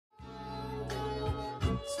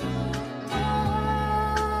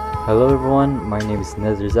Hello everyone, my name is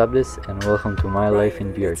Netherzapdos and welcome to my life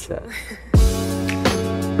in VRChat.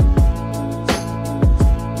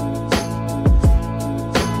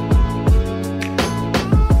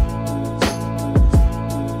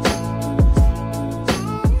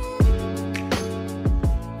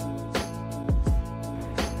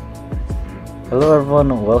 Hello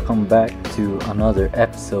everyone, welcome back to another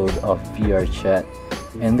episode of VRChat.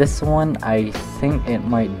 In this one, I think it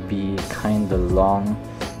might be kinda long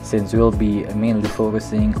since we'll be mainly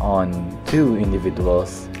focusing on two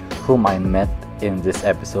individuals whom I met in this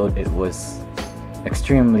episode. It was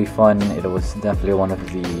extremely fun. It was definitely one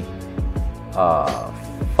of the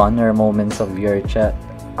funner moments of VRChat.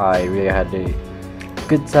 I really had a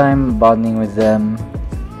good time bonding with them,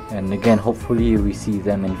 and again, hopefully we see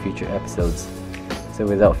them in future episodes. So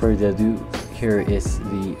without further ado, here is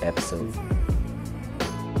the episode.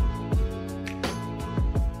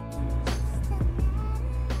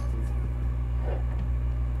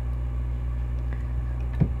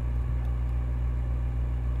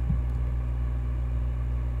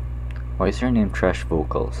 Why is your name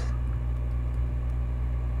TrashVocals?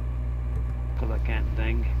 Because I can't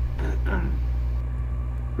sing.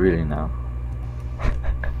 Really now?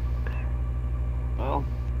 Well,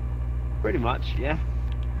 pretty much, yeah.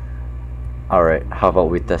 Alright, how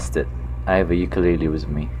about we test it? I have a ukulele with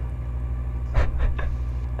me.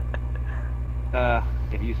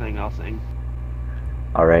 If you sing, I'll sing.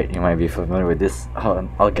 Alright, you might be familiar with this. Hold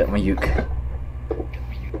on, I'll get my uke.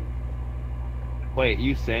 Wait,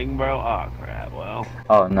 you sing, bro? Oh, crap, well.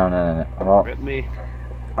 Oh, no. Well, Rip me.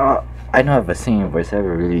 I don't have a singing voice, I have a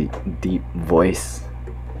really deep voice.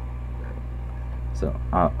 So,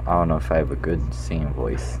 I don't know if I have a good singing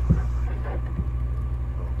voice.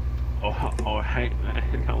 Oh, alright, man.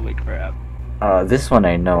 Holy crap. This one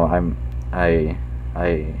I know. I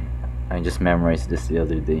just memorized this the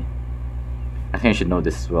other day. I think I should know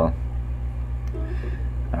this as well.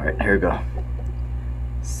 Alright, here we go.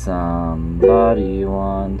 Somebody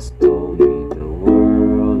once told me the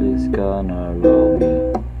world is gonna roll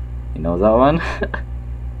me. You know that one?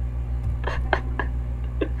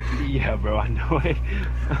 Yeah, bro, I know it.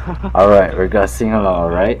 Alright, we're gonna sing along,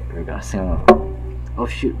 alright? We're gonna sing along. Oh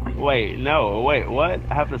shoot. Wait, what?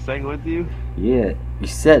 I have to sing with you? Yeah, you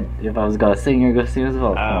said if I was gonna sing, you're gonna sing as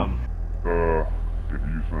well. If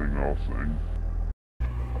you sing, I'll sing.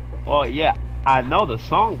 Well, yeah, I know the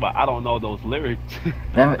song, but I don't know those lyrics.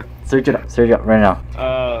 Damn it, search it up right now.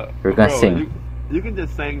 We're gonna sing. You can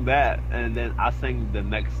just sing that, and then I sing the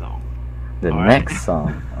next song. The All next right.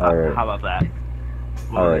 song. Alright. How about that?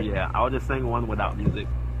 Well, Alright. yeah, I'll just sing one without music.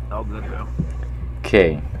 All good, bro.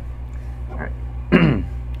 Okay. Alright.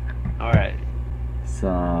 Alright.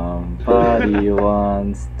 Somebody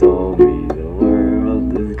once told me the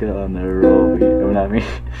world is gonna roll me. No, not me.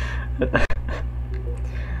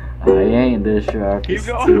 I ain't the sharpest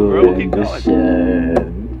tool in the shed.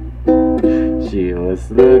 She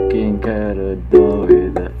was looking kinda dull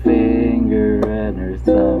with a finger and her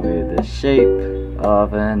thumb with the shape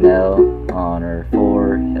of an L on her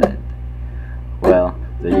forehead. Well,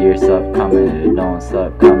 the years stopped coming, it don't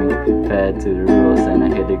stop coming. Fed to the rules and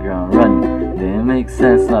I hit the ground running. Didn't make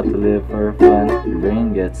sense not to live for fun. Your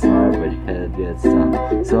brain gets smart but your head gets dumb.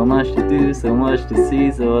 So much to do, so much to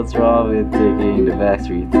see. So what's wrong with taking the back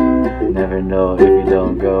streets? Never know if you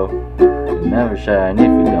don't go. You'll never shine if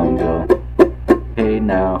you don't go. Hey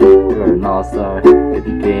now, you're an all-star. Get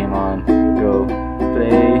the game on, go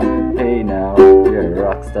play. Hey now, you're a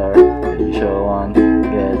rock star. Get your show on,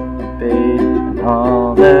 get paid. And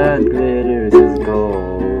all that glitters is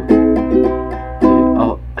gold.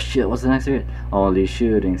 Oh shit, what's the next word? Only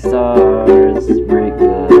shooting stars break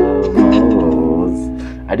the molds.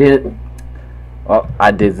 I did it. Well,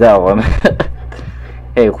 I did that one.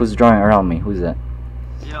 Hey, who's drawing around me? Who's that?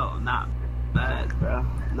 Yo, not bad, bro.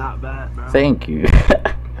 Not bad, bro. Thank you.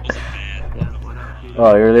 Yeah, what up, dude?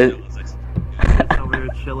 Oh, you're lit. Just over here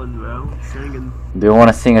chilling, bro. Singing. Do you want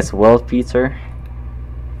to sing as well, Peter?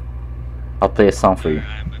 I'll play a song for you.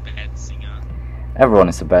 I'm a bad singer. Everyone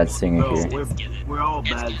is a bad singer Bro, here. we're all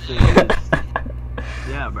bad singers.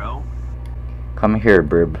 Yeah, bro. Come here,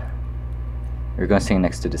 Birb. You're gonna sing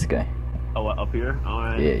next to this guy. Oh, what, up here?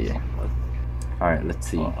 Alright. Yeah. Alright, let's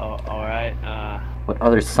see. Alright. What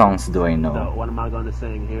other songs do I So, know? what am I gonna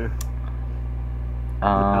sing here?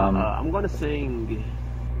 I'm gonna sing.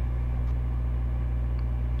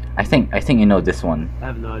 I think you know this one. I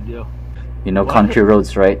have no idea. You know What? Country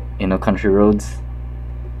Roads, right? You know Country Roads?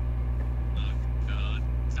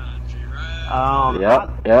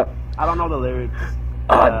 Yep. I don't know the lyrics.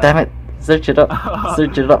 Damn it! Search it up.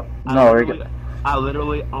 Search it up. No, we're good. I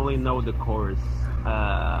literally only know the chorus.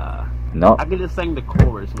 No. I can just sing the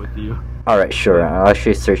chorus with you. Alright, sure. I'll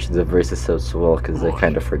actually search the verses as well because I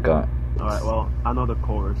kind of forgot. Alright, well, I know the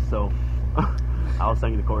chorus, so I'll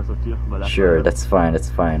sing the chorus with you. But that's Sure, that's fine, that's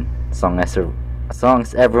fine.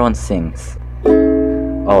 Songs everyone sings.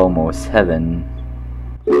 Almost Heaven.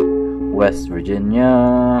 West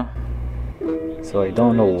Virginia. So I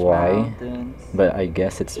don't know why, but I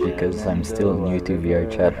guess it's because I'm still new to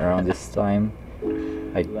VRChat around this time.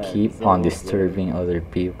 I keep on disturbing other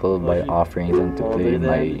people by offering them to play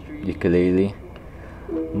my ukulele.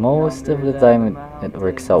 Most of the time it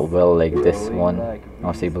works out well, like this one. I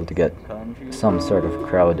was able to get some sort of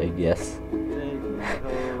crowd, I guess.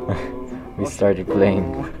 We started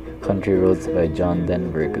playing Country Roads by John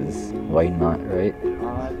Denver, cause why not, right?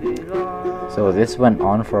 So this went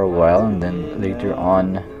on for a while, and then later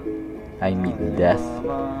on I meet Death.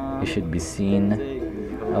 He should be seen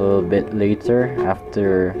a little bit later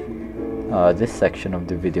after this section of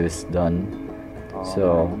the video is done.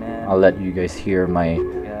 So I'll let you guys hear my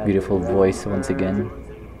beautiful voice once again.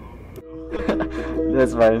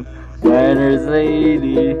 That's fine. Miner's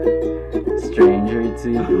lady, stranger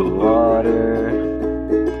to the water,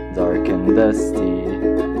 dark and dusty,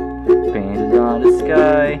 painted on the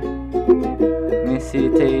sky, misty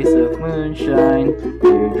taste of moonshine,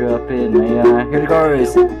 teardrop in my eye. Here the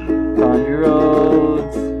chorus. Country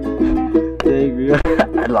roads, take me.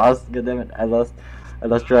 I lost. God damn it! I lost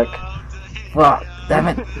track. Fuck! Damn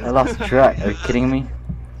it! I lost track. Are you kidding me?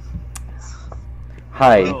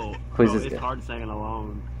 Hi. Who's this guy? It's hard singing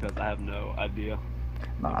along because I have no idea.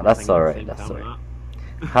 Nah, that's alright. That's alright.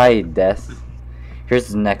 Hi, Death. Here's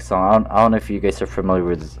the next song. I don't know if you guys are familiar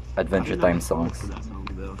with Adventure Time songs.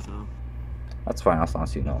 That's fine, as long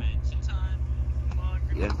as you know.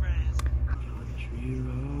 Yeah.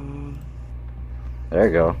 There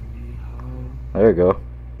you go. There you go.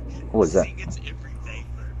 What was that?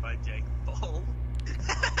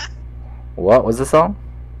 What was the song?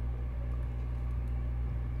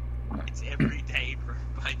 It's Everyday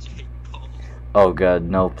by Jake Paul. Oh god,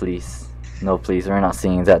 no please. No please, we're not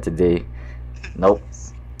singing that today. Nope.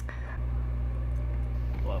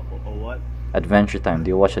 What? Adventure Time. Do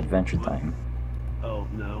you watch Adventure Time? Oh,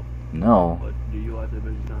 no. No. But do you watch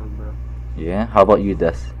Adventure Time, bro? Yeah? How about you,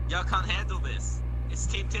 Des? Y'all can't handle this. It's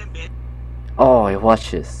Team 10, bitch. Oh, I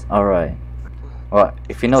watch this. Alright. Well,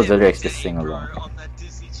 if you know the lyrics, just sing along. On that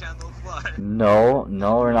Disney Channel floor. No,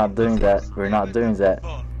 we're not doing that. We're not doing that.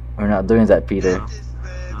 We're not doing that, Peter.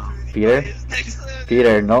 Peter?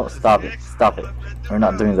 Peter, no, stop it. Stop it. We're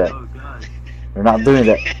not doing that. Oh, God. We're not doing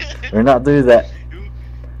that. We're not doing that.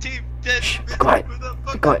 Team 10, Shh, be quiet.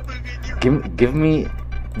 Be quiet. Give me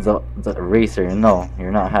the eraser. No,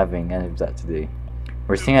 you're not having any of that today.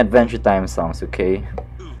 We're singing Adventure Time songs, okay?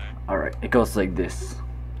 Alright, it goes like this.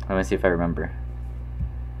 Let me see if I remember.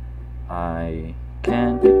 I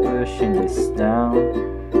can't keep pushing this down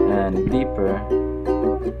and deeper.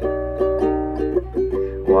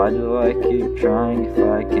 Why do I keep trying if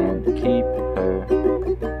I can't keep her?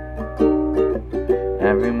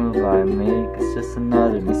 Every move I make is just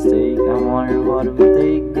another mistake. I wonder what it would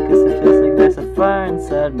take, because it feels like there's a fire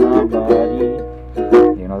inside my body.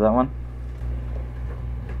 You know that one?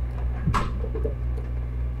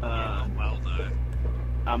 Well, though.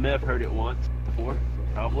 I may have heard it once before,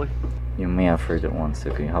 probably. You may have heard it once.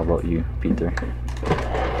 Okay, how about you, Peter?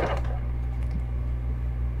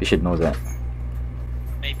 You should know that.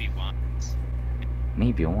 Maybe once.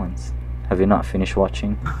 Maybe once. Have you not finished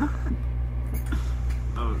watching?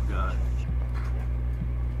 Oh, God.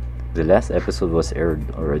 The last episode was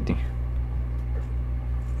aired already.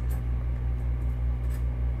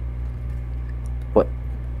 What?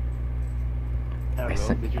 Arrow,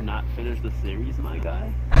 did you not finish the series, my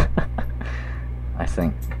guy? I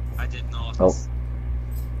think. I did not. Oh.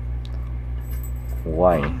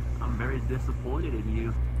 Why? I'm very disappointed in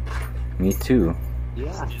you. Me too.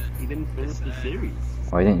 Yeah, you didn't finish the series.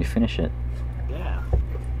 Why didn't you finish it? Yeah.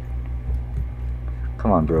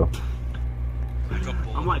 Come on, bro.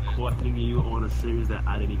 I'm like questioning you on a series that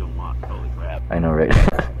I didn't even watch. Holy crap. I know, right?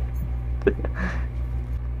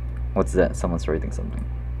 What's that? Someone's writing something.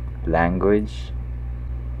 Language?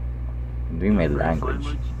 Doing my Your first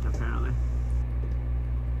language. apparently.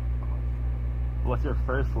 What's your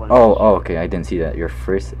first language? Oh, okay. I didn't see that.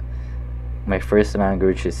 My first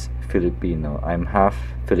language is Filipino. I'm half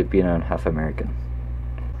Filipino and half American.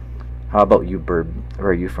 How about you, Birb? Where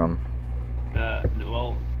are you from?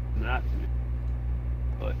 Well, not.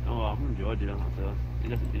 But I'm from Georgia, so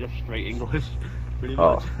it's just straight English, pretty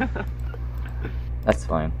much. That's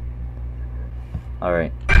fine.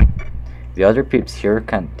 Alright. The other peeps here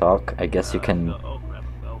can't talk. I guess you can. Oh, crap.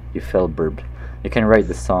 Oh. You fell, Birb. You can write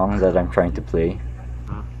the song that I'm trying to play.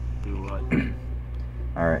 Huh? Do what?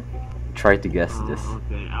 Alright. Try to guess this.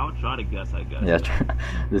 Okay, I'll try to guess, I guess. Yeah,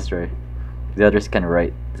 just try. The others can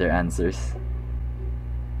write their answers.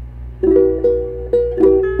 I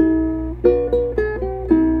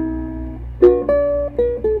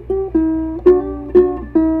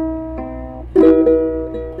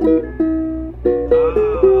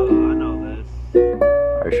know this.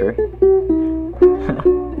 Are you sure?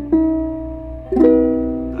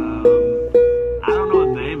 I don't know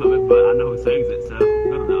the name of it, but I know who sings it, so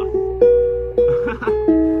good enough.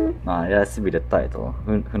 Nah, it has to be the title.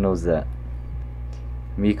 Who knows that?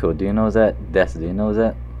 Miko, do you know that? Death, do you know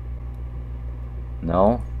that?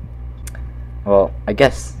 No? Well, I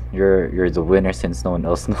guess you're the winner since no one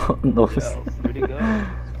else knows. Yeah, where'd he go?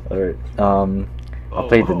 Alright, I'll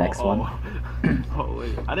play the next one. Oh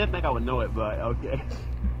wait, I didn't think I would know it, but okay.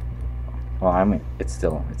 Well, I mean, it's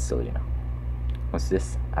still, you know. What's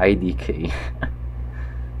this? IDK.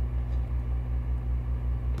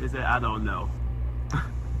 Is it? I don't know.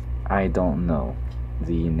 I don't know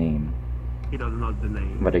the name. He doesn't know the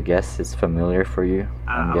name. But I guess it's familiar for you,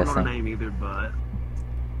 I'm I don't guessing. know the name either, but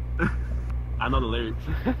I know the lyrics.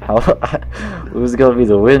 Who's gonna be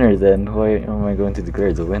the winner then? Why am I going to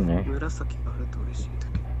declare the winner?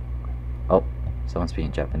 Oh, someone's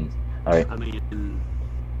speaking Japanese. Alright. I mean,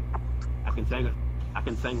 I can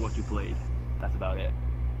sing what you played. That's about it.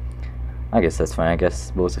 I guess that's fine. I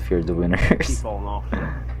guess both of you are the Keep winners. falling off.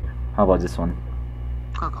 How about this one?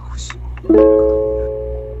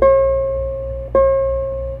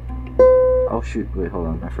 Oh shoot, wait, hold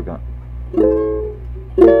on, I forgot.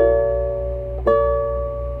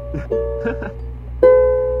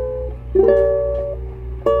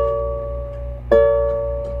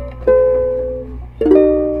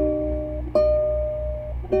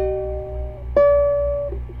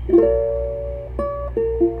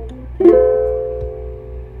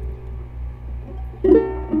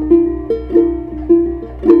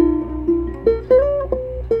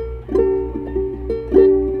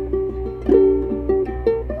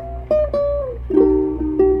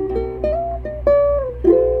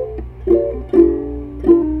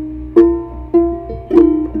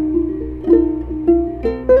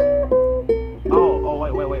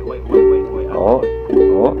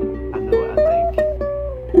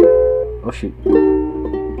 Oh shoot.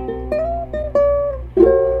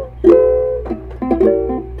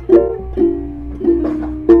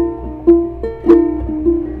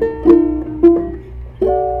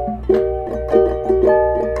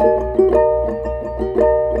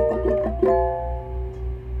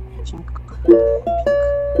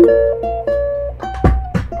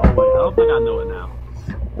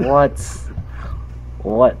 What?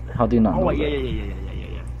 What? How do you not know that? Yeah.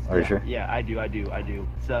 Are you sure? Yeah, I do.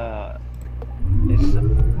 It's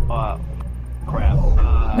crap.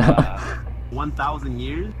 1,000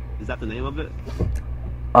 years? Is that the name of it?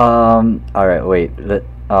 Alright, wait. Is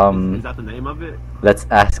that the name of it? Let's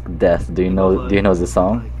ask Death. Do you know the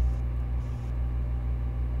song?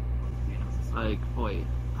 Like, wait.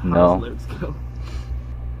 No. How does the lyrics go?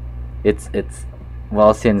 It's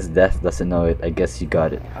well, since Death doesn't know it, I guess you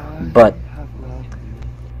got it. But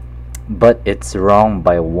it's wrong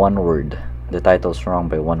by one word. The title's wrong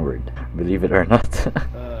by one word. Believe it or not.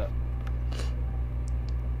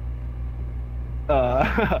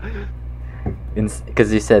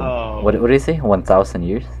 Because you said what did you say? 1,000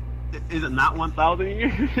 years? Is it not 1,000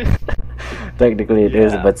 years? Technically it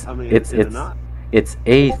is, but I mean, it's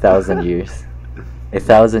 1,000 years.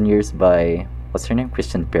 1,000 years by what's her name?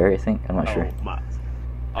 Christian Perry, I think. I'm not sure. It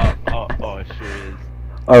sure is.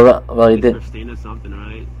 Oh well, it did. Christina something,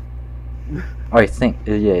 right? Oh, I think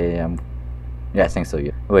yeah, I think so.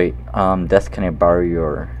 Yeah. Wait, Death, can I borrow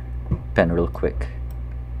your pen real quick?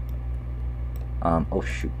 Oh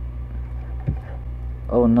shoot.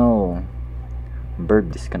 Oh no. Birb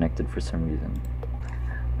disconnected for some reason.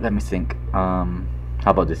 Let me think. How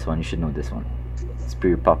about this one? You should know this one. It's a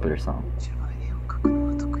pretty popular song.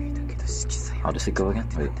 How does it go again?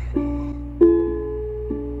 Wait.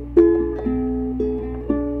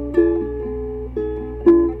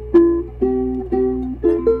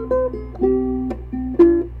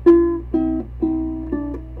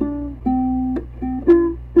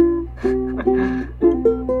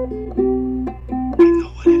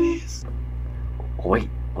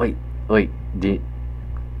 Wait, do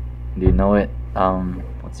you know it?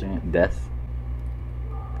 What's your name? Death?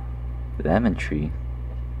 Lemon Tree?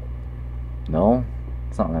 No,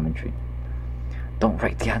 it's not Lemon Tree. Don't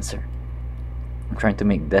write the answer. I'm trying to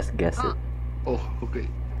make Death guess it. Oh, okay.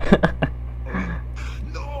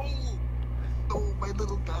 No! No, my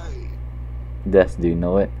little guy. Des, do you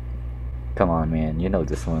know it? Come on, man. You know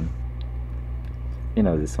this one. You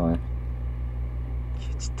know this one.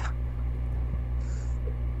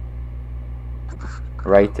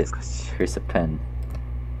 Write it. Here's a pen.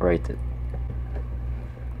 Write it.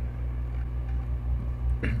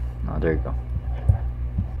 Oh, there you go.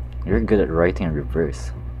 You're good at writing in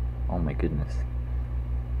reverse. Oh my goodness.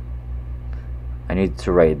 I need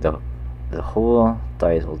to write the whole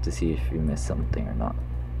title to see if you missed something or not.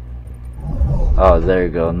 Oh, there you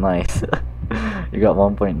go. Nice. You got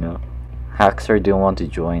 1 point now. Haxor, do you want to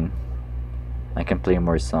join? I can play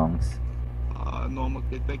more songs. No, I'm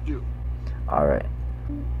okay, thank you. Alright.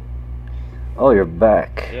 Oh, you're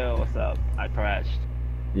back. Yo, what's up? I crashed.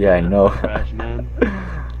 Yeah, I know. Crashed, man.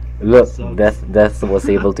 Look, Death was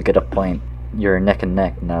able to get a point. You're neck and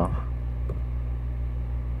neck now.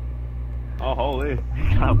 Oh, holy.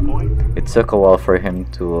 He got a point. It took a while for him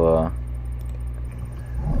to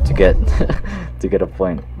get to get a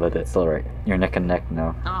point, but it's alright. You're neck and neck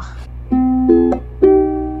now.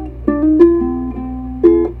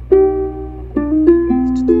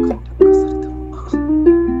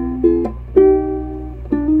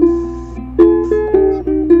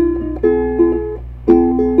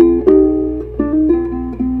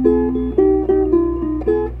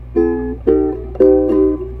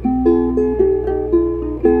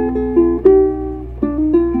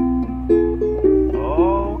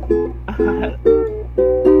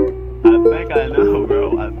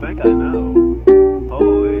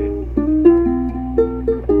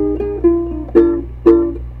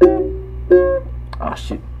 Oh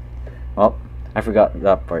shoot. Oh, I forgot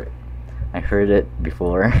that part. I heard it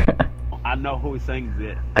before. I know who sings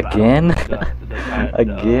it. Again?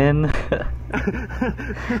 Again?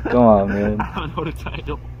 Come on, man. I don't know the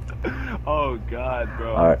title. Oh god,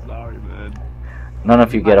 bro. All right. I'm sorry, man. None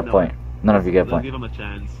of you get a point. None of you get a point. Give him a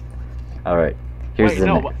chance. Alright. Here's the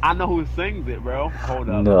no, I know who sings it, bro. Hold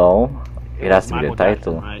up. No. It has to be the Michael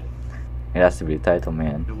title. Jackson, right? It has to be the title,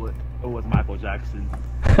 man. It was Michael Jackson.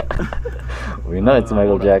 We know it's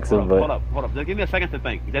Michael Jackson, but... Hold up. Just give me a second to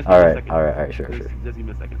think. Alright, sure. Just give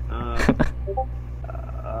me a second.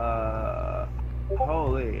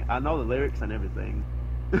 Holy, I know the lyrics and everything.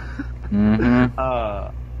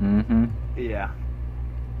 Yeah.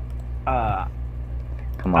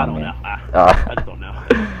 Come I on, don't man. know. I just don't know.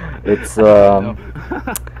 It's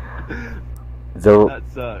that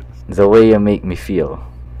sucks. The Way You Make Me Feel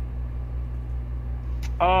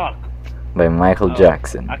Oh. by Michael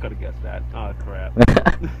Jackson. I could have guessed that. Oh crap.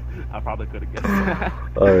 I probably could have guessed that.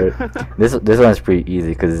 Alright. This one's pretty easy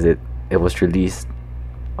because it was released.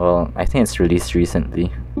 Well, I think it's released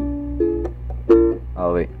recently.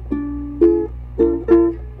 Oh wait.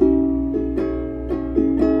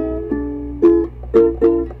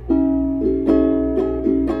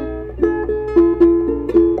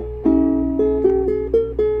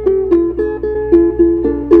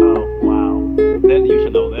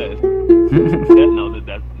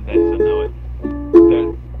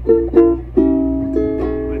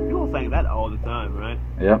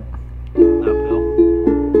 Yep.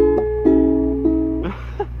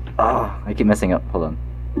 Oh, I keep messing up. Hold on.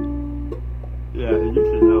 Yeah, you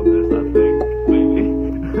should know this, I think. Maybe.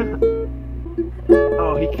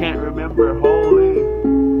 Oh, he can't remember. Holy.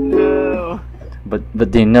 No. But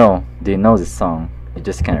they know the song. You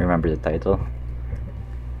just can't remember the title.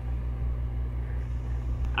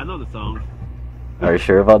 I know the song. Are you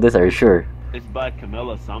sure about this? Are you sure? It's by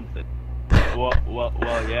Camilla something. Well,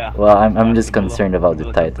 yeah. Well, I'm just concerned about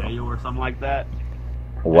the title. Or something like that.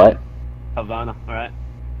 What? Havana, alright?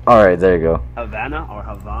 Alright, there you go. Havana or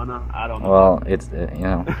Havana? I don't know. Well, it's, you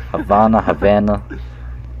know, Havana,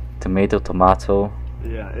 tomato.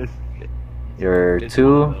 Yeah, it's You're it's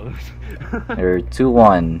two. You're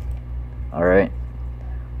 2-1. Alright.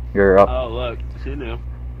 You're up. Oh, look, she knew.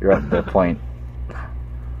 You're up the point.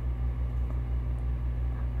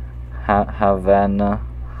 Havana.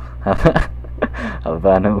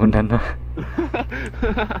 Havana Unana.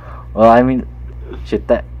 Well, I mean, she,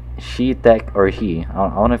 tech, or he. I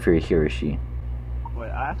don't know if you're he or she.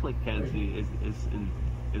 Wait, I actually can't see. It's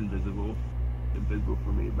invisible. Invisible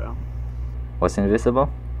for me, bro. What's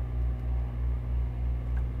invisible?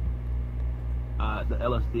 The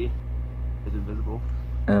LSD is invisible.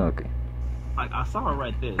 Oh, okay. I saw her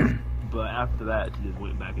right there, but after that, she just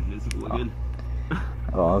went back invisible again.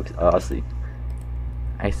 Oh, okay. I'll see.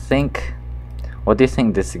 I think. What do you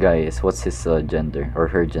think this guy is? What's his gender or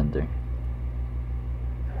her gender?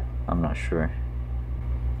 I'm not sure.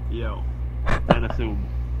 Yo, and assume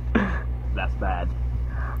that's bad.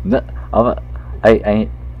 No,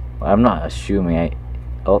 I'm not assuming.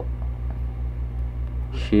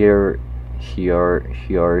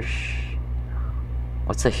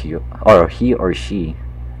 What's a he or he or she?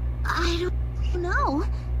 I don't know.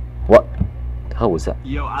 What? How was that?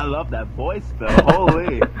 Yo, I love that voice though.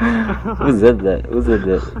 Holy. Who said that? Who said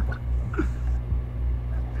that?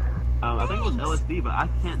 I think it was LSD, but I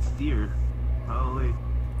can't steer. Holy.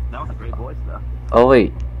 That was a great voice though. Oh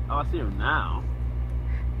wait, Oh, I see him now.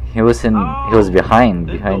 he was behind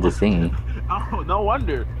the thingy. Oh, no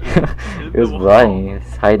wonder. He was flying. He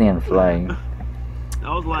was hiding and flying.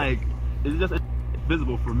 I was like, it's just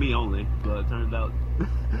visible for me only, but it turns out,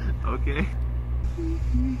 okay.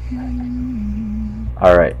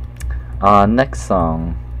 All right. Next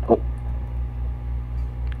song. Oh.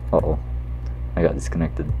 Uh-oh. I got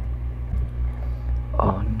disconnected.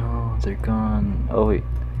 Oh no, they're gone. Oh wait.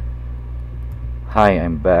 Hi,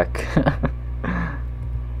 I'm back.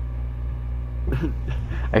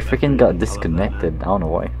 I freaking got disconnected. I don't know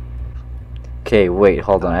why. Okay, wait,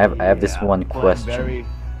 hold on. I have this one question. Very,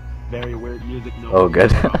 very weird music. No Oh,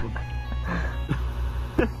 good.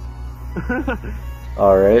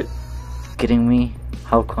 Alright. Kidding me?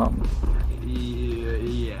 How come?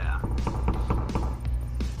 Yeah.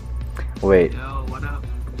 Wait. Yo, what up?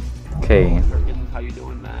 Okay. How you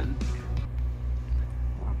doing, man?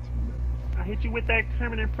 I hit you with that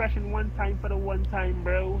Kermit impression one time for the one time,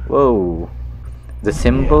 bro. Whoa. The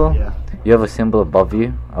symbol? Yeah. You have a symbol above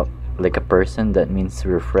you? Like a person? That means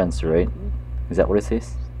we're friends, right? Is that what it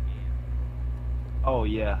says? Oh,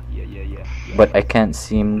 yeah. But I can't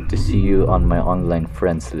seem to see you on my online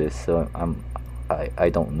friends list, so I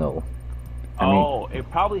don't know. I mean,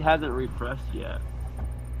 it probably hasn't refreshed yet.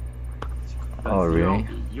 Oh, really?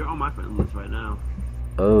 You're on my friend list right now.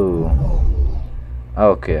 Oh.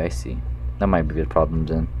 Okay, I see. That might be a problem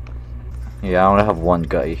then. Yeah, I only have one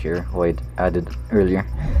guy here who I added earlier.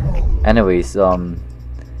 Anyways, hello,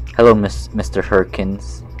 Mr.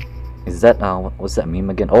 Herkins. Is that what's that meme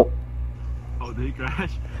again? Oh, Did he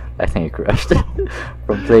crash? I think he crashed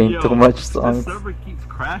from playing too much songs. The server keeps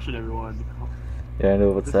crashing, everyone. Yeah, I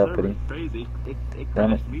know what's happening. Crazy. It Damn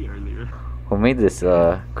crashed me earlier. Who made this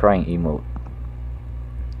crying emote?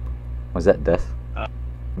 Was that Death?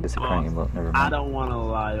 This a crying emote. Never mind. I don't want to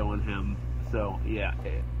lie on him, so yeah,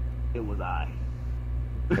 it was I.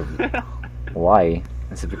 Why?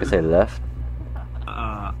 Is it because I left?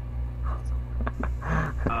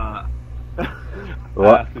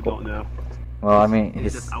 What? I actually don't know. Well, I mean,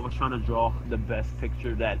 I was trying to draw the best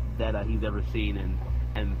picture that he's ever seen,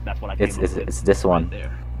 and that's what I came up with. It's this one. Right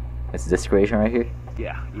there. It's this creation right here.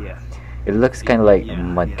 Yeah. It looks kind of like Yeah,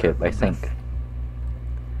 Mudkip, yeah, I think.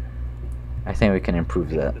 I think we can improve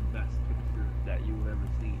that. The best picture that you've ever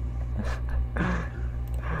seen.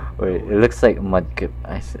 Wait, it looks like Mudkip.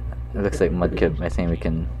 It looks like Mudkip. I think we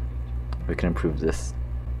can improve this.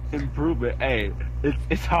 Improve it. Hey,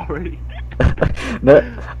 it's already. No,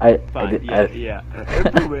 Fine. Yeah.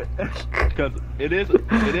 Improve it, because it is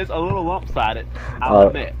a little lopsided. I'll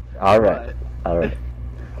admit. All right.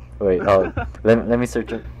 Wait. Let me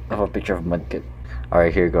search up a picture of Mudkip. All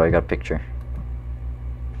right, here you go. I got a picture.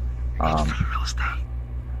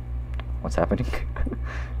 What's happening?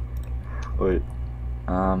 Wait.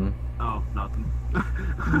 Oh, nothing.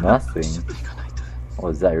 Nothing. What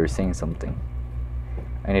was that? You were saying something.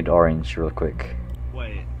 I need orange real quick.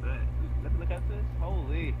 Wait. Let me look at this.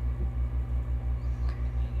 Holy.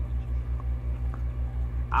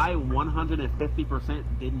 I 150%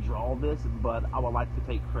 didn't draw this, but I would like to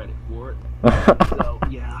take credit for it. So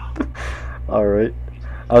yeah. All right.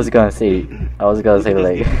 I was gonna say like.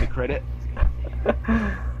 The credit.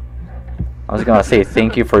 I was gonna say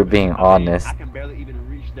thank you for being honest. I can barely even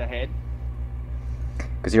reach the head.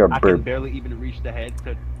 Cause you're a I can bird. barely even reach the head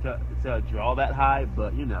to draw that high,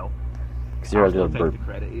 but you know. Cause you're a I'll little still bird. take the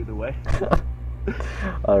credit either way.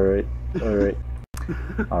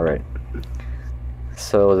 All right.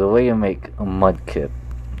 So the way you make a Mudkip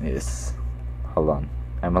is, hold on,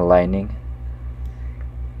 I'm aligning.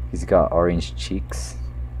 He's got orange cheeks.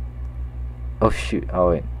 Oh shoot! Oh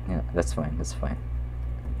wait, yeah, that's fine.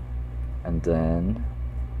 And then,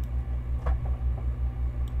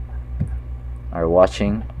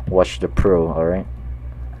 watch the pro. All right.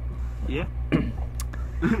 Yeah.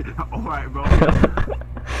 Alright, bro.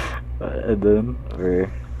 And then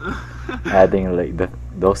we're adding like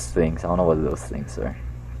those things. I don't know what those things are.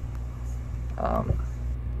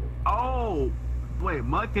 Oh, wait,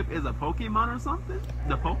 Mudkip is a Pokemon or something?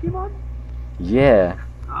 The Pokemon? Yeah.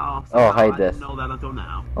 Oh, hi, I Death. didn't know that until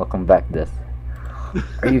now. Welcome back, Death.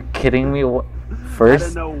 Are you kidding me? What? I First?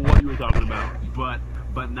 didn't know what you were talking about,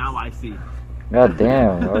 but now I see. God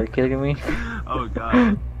damn! Are you kidding me? Oh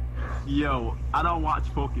god. Yo, I don't watch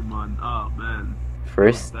Pokemon. Oh man.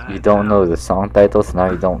 First, you don't know the song titles, now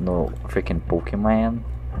you don't know freaking Pokemon.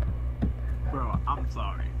 Bro, I'm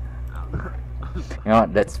sorry. You know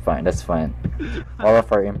what? That's fine. That's fine. All of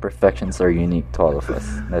our imperfections are unique to all of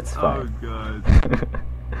us. That's fine. Oh god.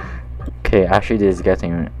 Okay, actually, this is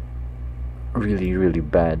getting really, really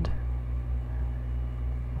bad.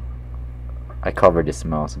 I covered this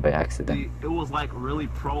mouse by accident. See, it was like really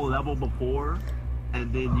pro level before,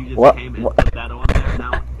 and then you just came and put that on there.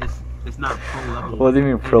 Now it's not pro level. What do you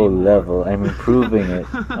mean pro anymore. level? I'm improving it.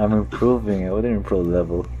 I'm improving it. What do you mean pro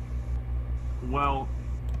level? Well,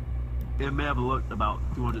 it may have looked about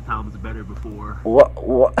 200 times better before. What?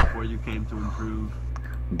 Before you came to improve.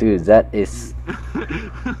 Dude, that is...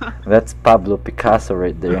 That's Pablo Picasso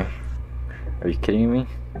right there. Are you kidding me?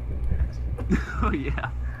 Oh yeah.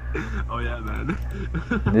 Oh yeah, man.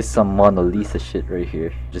 This is some Mona Lisa shit right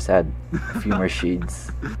here. Just add a few more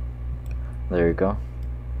shades. There you go.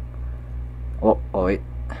 Oh wait.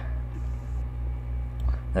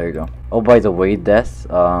 There you go. Oh, by the way, Des,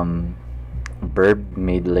 Birb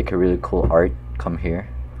made like a really cool art. Come here.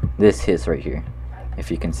 This his right here,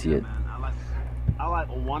 if you can see it. Man, I like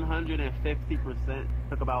 150%.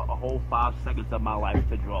 Took about a whole 5 seconds of my life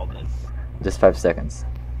to draw this. Just 5 seconds.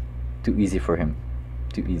 Too easy for him.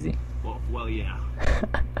 Too easy. Well, yeah.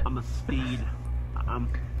 I'm a speed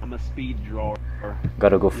drawer.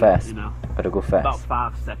 Gotta go fast. You know. Gotta go fast. About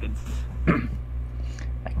 5 seconds.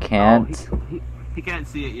 I can't. Oh, he can't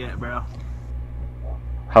see it yet, bro.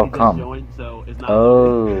 How He just come? joined, so it's not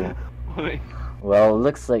Oh. Wait. Well,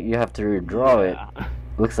 looks like you have to redraw Yeah. it.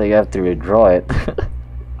 Looks like you have to redraw it.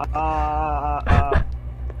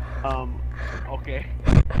 Okay.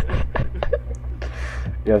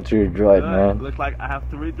 You have to redraw it, man. Looks like I have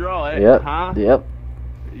to redraw it. Yep. Huh? Yep.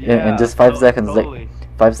 Yeah. In just 5 seconds, totally. like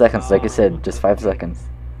 5 seconds, like I said, just 5 seconds.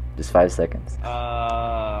 Just 5 seconds.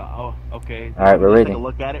 Oh, okay. All right, we're Take waiting. a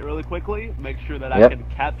look at it really quickly. Make sure that Yep. I can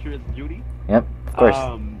capture its beauty. Yep, of course.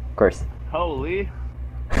 Of course. Holy.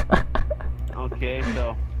 Okay,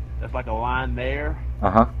 so that's like a line there.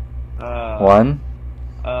 Uh-huh. 1,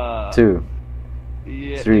 2,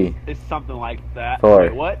 Yeah, 3, it's something like that. 4,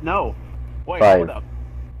 Wait, what? No. Wait, 5. hold up.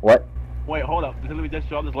 What? Wait, hold up. Let me just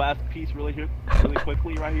show this last piece really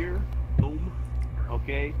quickly right here. Boom.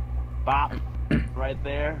 Okay. Bop. Right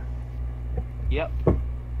there. Yep.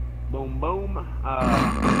 Boom, boom.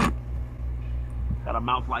 Got a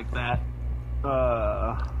mouth like that.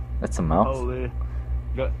 That's a mouse? Holy.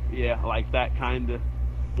 Yeah, like that kind of.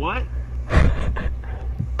 What? I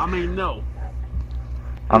mean, no.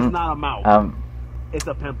 It's not a mouth. It's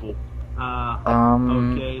a pimple.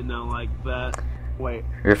 Okay, now like that. Wait.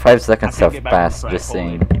 Your 5 seconds I can't have get back on passed, track, just hold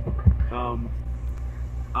saying.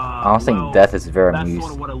 I don't think Death is very that's amused.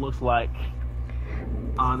 sort of what it looks like.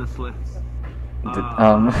 Honestly.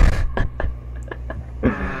 Ta-da?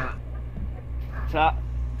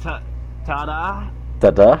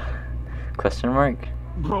 Tada? Question mark?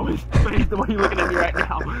 Bro, his face, the way you're looking at me right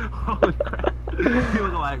now. Holy crap. You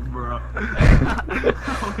look like, bro.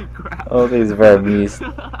 Holy crap. Oh, he's very amused.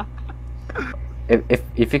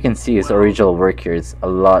 If you can see his original work here, it's a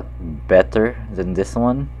lot better than this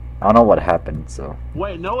one. I don't know what happened, so.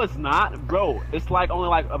 Wait, no, it's not, bro. It's only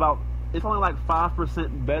like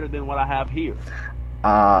 5% better than what I have here.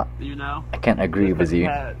 You know? I can't agree with you.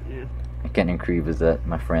 Yeah. I can't agree with that,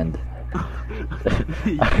 my friend.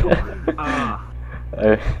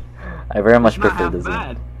 I very much prefer this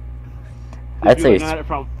one. I'd say it's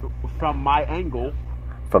from my angle.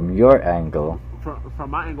 From your angle. From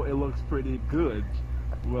my angle, it looks pretty good.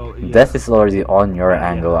 Well, yeah. Death is already on your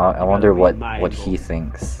angle. I wonder what angle. he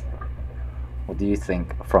thinks. What do you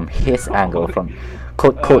think from his angle? From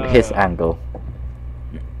quote his angle.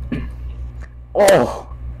 Oh.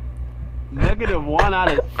 -1 out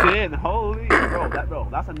of 10. Holy bro,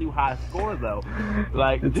 that's a new high score though.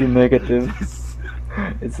 Like it's a negative.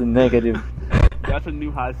 It's a negative. That's a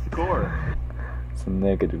new high score. It's a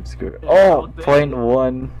negative score. Oh,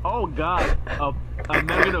 0.1. Oh god, a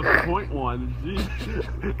 -0.1. Jeez.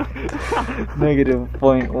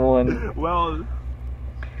 -0.1. Well,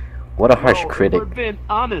 what a harsh critic. If we're being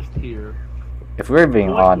honest here. If we're being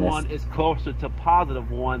honest, 1 is closer to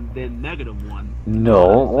 +1 than -1.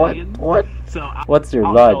 No, what? So what's your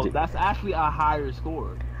logic? So that's actually a higher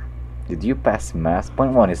score. Did you pass math?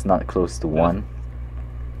 0.1 is not close to 1.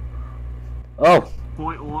 Oh!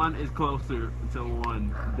 0.1 is closer to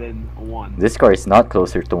 1 than 1. This score is not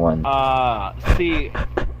closer to 1. See,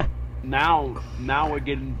 now we're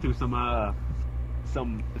getting to some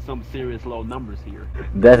serious low numbers here.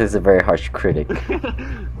 That is a very harsh critic.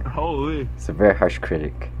 Holy. It's a very harsh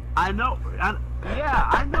critic. I know. Yeah,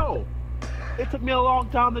 I know. It took me a long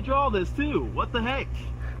time to draw this too. What the heck?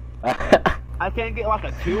 I can't get like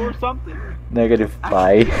a 2 or something.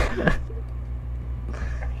 -5.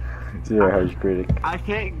 Zero harsh critic. I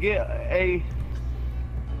can't get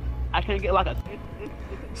like a.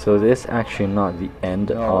 So this is actually not the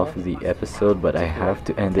end of the episode, but I have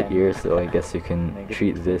to end it here, so I guess you can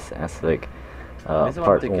treat this as like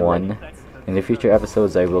part 1. In the future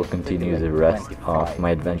episodes, I will continue the rest of my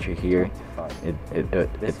adventure here.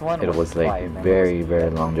 It was like very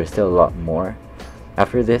long. There's still a lot more.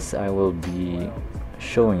 After this, I will be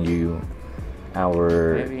showing you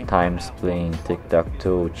our times playing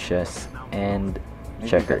tic-tac-toe, chess, and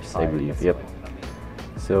checkers, I believe. Yep.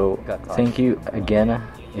 So thank you again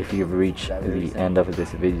if you've reached the end of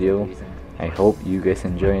this video. I hope you guys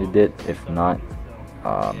enjoyed it. If not,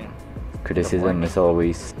 criticism is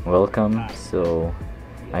always welcome. So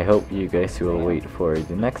I hope you guys will wait for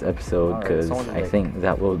the next episode, because I think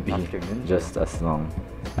that will be just as long.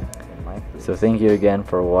 So thank you again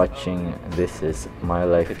for watching. This is my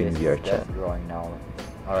life in VRChat.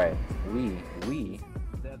 Alright,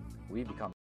 we become